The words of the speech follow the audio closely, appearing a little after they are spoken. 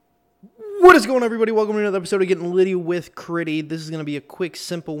What is going on, everybody? Welcome to another episode of Getting Litty with Critty. This is going to be a quick,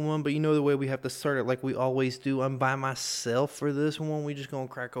 simple one, but you know the way we have to start it like we always do. I'm by myself for this one. We just going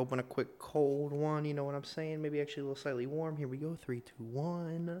to crack open a quick cold one. You know what I'm saying? Maybe actually a little slightly warm. Here we go. 3, 2,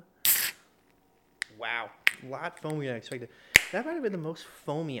 1. Wow. A lot foamier than I expected. That might have been the most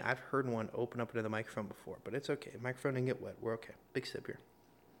foamy I've heard one open up into the microphone before, but it's okay. The microphone didn't get wet. We're okay. Big sip here.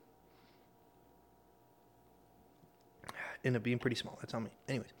 Ended up being pretty small. That's on me.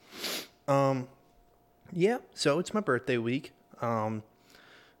 Anyways. Yeah, so it's my birthday week.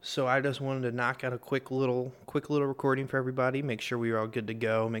 So I just wanted to knock out a quick little recording for everybody. Make sure we were all good to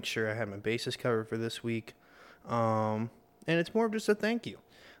go. Make sure I had my bases covered for this week. And it's more of just a thank you.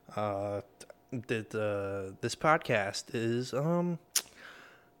 This podcast is,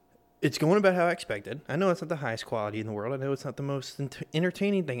 it's going about how I expected. I know it's not the highest quality in the world. I know it's not the most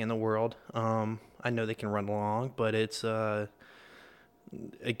entertaining thing in the world. I know they can run long, but it's,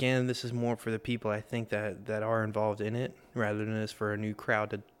 again, this is more for the people I think that are involved in it rather than it's for a new crowd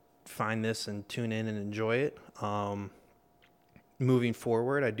to find this and tune in and enjoy it. Moving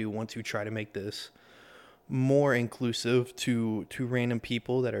forward, I do want to try to make this more inclusive to random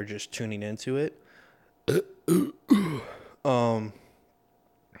people that are just tuning into it.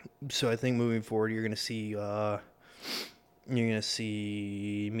 So I think moving forward, you're gonna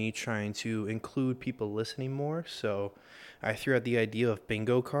see me trying to include people listening more. So I threw out the idea of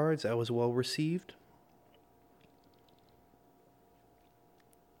bingo cards. That was well received.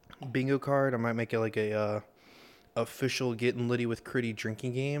 Bingo card. I might make it like a official Getting Litty with Critty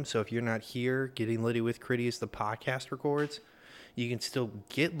drinking game. So if you're not here, Getting Litty with Critty is the podcast records. You can still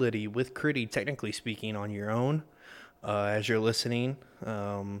get litty with Critty, technically speaking, on your own as you're listening,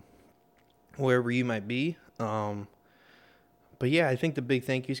 wherever you might be. But yeah, I think the big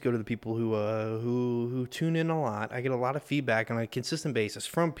thank yous go to the people who tune in a lot. I get a lot of feedback on a consistent basis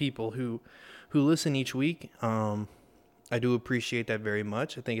from people who listen each week. I do appreciate that very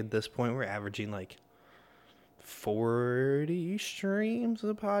much. I think at this point we're averaging like 40 streams of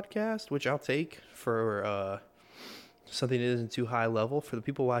the podcast, which I'll take for something that isn't too high level. For the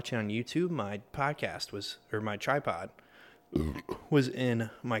people watching on YouTube, my tripod was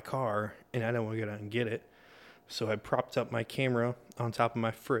in my car, and I didn't want to go down and get it. So I propped up my camera on top of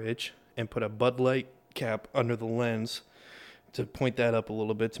my fridge and put a Bud Light cap under the lens to point that up a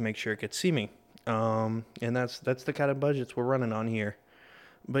little bit to make sure it could see me. And that's the kind of budgets we're running on here.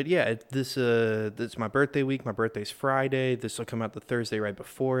 But yeah, this is my birthday week. My birthday's Friday. This will come out the Thursday right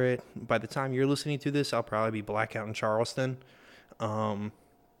before it. By the time you're listening to this, I'll probably be blackout in Charleston. But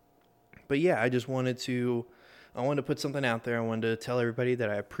yeah, I wanted to put something out there. I wanted to tell everybody that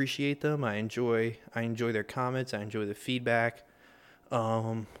I appreciate them. I enjoy their comments. I enjoy the feedback.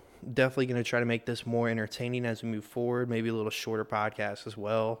 Definitely going to try to make this more entertaining as we move forward. Maybe a little shorter podcast as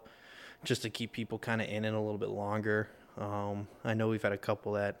well, just to keep people kind of in it a little bit longer. I know we've had a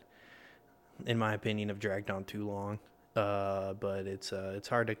couple that, in my opinion, have dragged on too long. But it's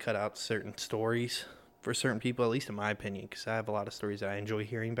hard to cut out certain stories for certain people, at least in my opinion, because I have a lot of stories that I enjoy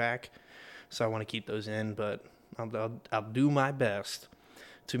hearing back. So I want to keep those in, but I'll do my best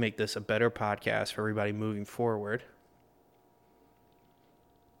to make this a better podcast for everybody moving forward.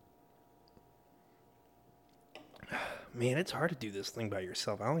 Man, it's hard to do this thing by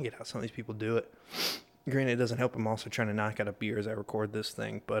yourself. I don't get how some of these people do it. Granted, it doesn't help. I'm also trying to knock out a beer as I record this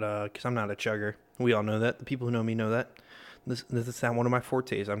thing, but because I'm not a chugger. We all know that. The people who know me know that. This is not one of my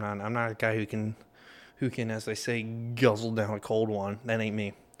fortes. I'm not a guy who can, as they say, guzzle down a cold one. That ain't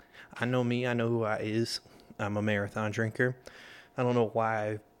me. I know me. I know who I is. I'm a marathon drinker. I don't know why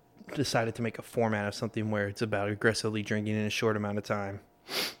I decided to make a format of something where it's about aggressively drinking in a short amount of time.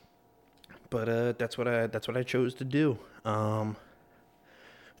 But that's what I chose to do.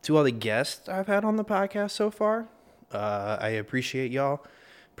 To all the guests I've had on the podcast so far, I appreciate y'all.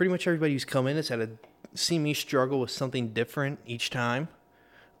 Pretty much everybody who's come in has had to see me struggle with something different each time.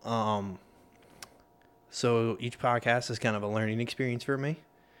 So each podcast is kind of a learning experience for me.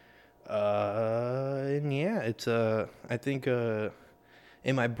 And yeah, it's, I think, in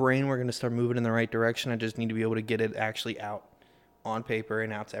my brain, we're going to start moving in the right direction. I just need to be able to get it actually out on paper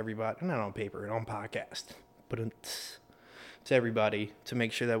and out to everybody. Not on paper, on podcast, but to everybody to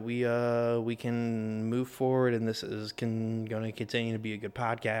make sure that we can move forward, and this is going to continue to be a good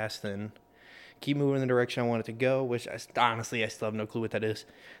podcast and keep moving in the direction I want it to go, which honestly, I still have no clue what that is.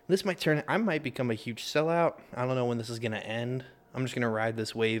 I might become a huge sellout. I don't know when this is going to end. I'm just going to ride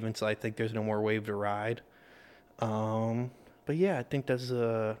this wave until I think there's no more wave to ride. But yeah, I think that's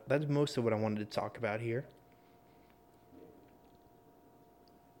most of what I wanted to talk about here.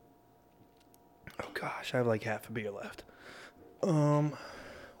 Oh gosh, I have like half a beer left.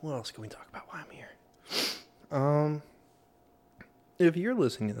 what else can we talk about while I'm here? If you're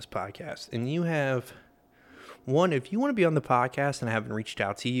listening to this podcast and you have if you want to be on the podcast and I haven't reached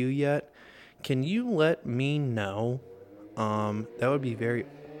out to you yet, can you let me know? That would be very...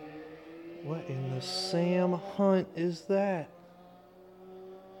 What in the Sam Hunt is that?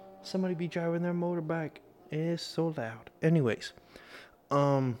 Somebody be driving their motorbike. It is so loud. Anyways,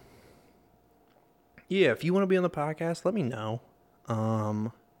 yeah, if you want to be on the podcast, let me know.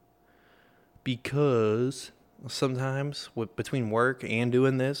 Because sometimes between work and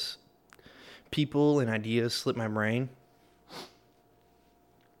doing this, people and ideas slip my brain.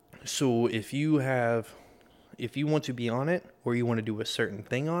 So if you want to be on it or you want to do a certain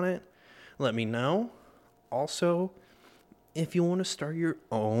thing on it, let me know. Also, if you want to start your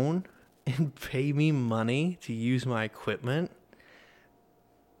own and pay me money to use my equipment,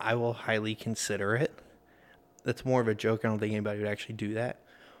 I will highly consider it. That's more of a joke. I don't think anybody would actually do that.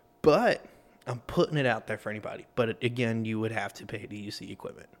 But I'm putting it out there for anybody. But again, you would have to pay to use the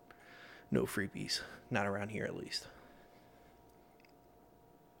equipment. No freebies. Not around here, at least.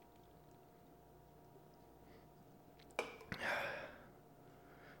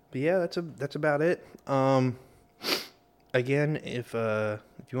 But yeah, that's about it. Again, if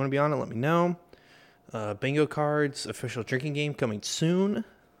you want to be on it, let me know. Bingo cards, official drinking game coming soon.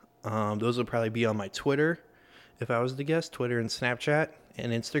 Those will probably be on my Twitter, if I was to guess. Twitter and Snapchat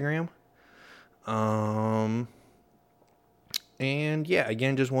and Instagram. And yeah,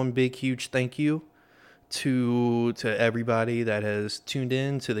 again, just one big, huge thank you to everybody that has tuned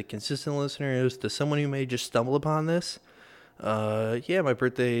in, to the consistent listeners, to someone who may just stumble upon this. Yeah, my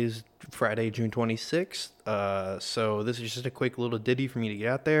birthday is Friday, June 26th. So this is just a quick little ditty for me to get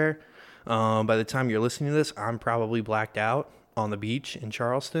out there. By the time you're listening to this, I'm probably blacked out on the beach in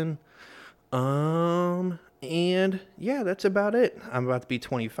Charleston. And yeah, that's about it. I'm about to be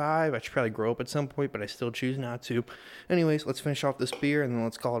 25. I should probably grow up at some point, but I still choose not to. Anyways, let's finish off this beer and then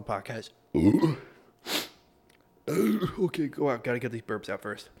let's call it a podcast. Okay, go out. Gotta get these burps out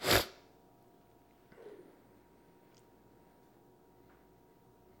first.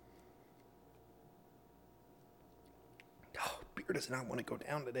 Oh, beer does not want to go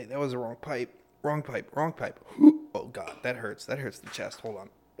down today. That was the wrong pipe. Wrong pipe. Oh, God, that hurts. That hurts the chest. Hold on.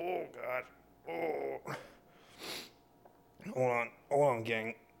 Oh, God. Oh. Hold on,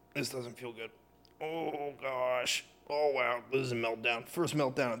 gang. This doesn't feel good. Oh, gosh. Oh, wow. This is a meltdown. First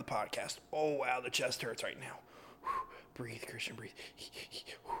meltdown of the podcast. Oh, wow. The chest hurts right now. Breathe, Christian, breathe.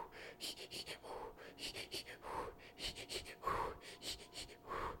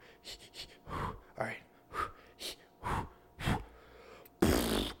 All right.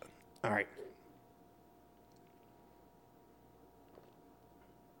 All right.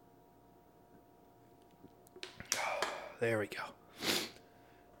 There we go.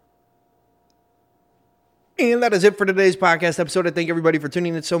 And that is it for today's podcast episode. I thank everybody for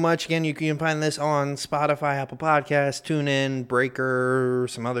tuning in so much. Again, you can find this on Spotify, Apple Podcasts, TuneIn, Breaker,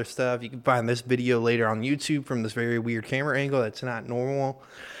 some other stuff. You can find this video later on YouTube from this very weird camera angle that's not normal.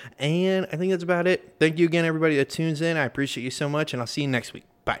 And I think that's about it. Thank you again, everybody that tunes in. I appreciate you so much, and I'll see you next week.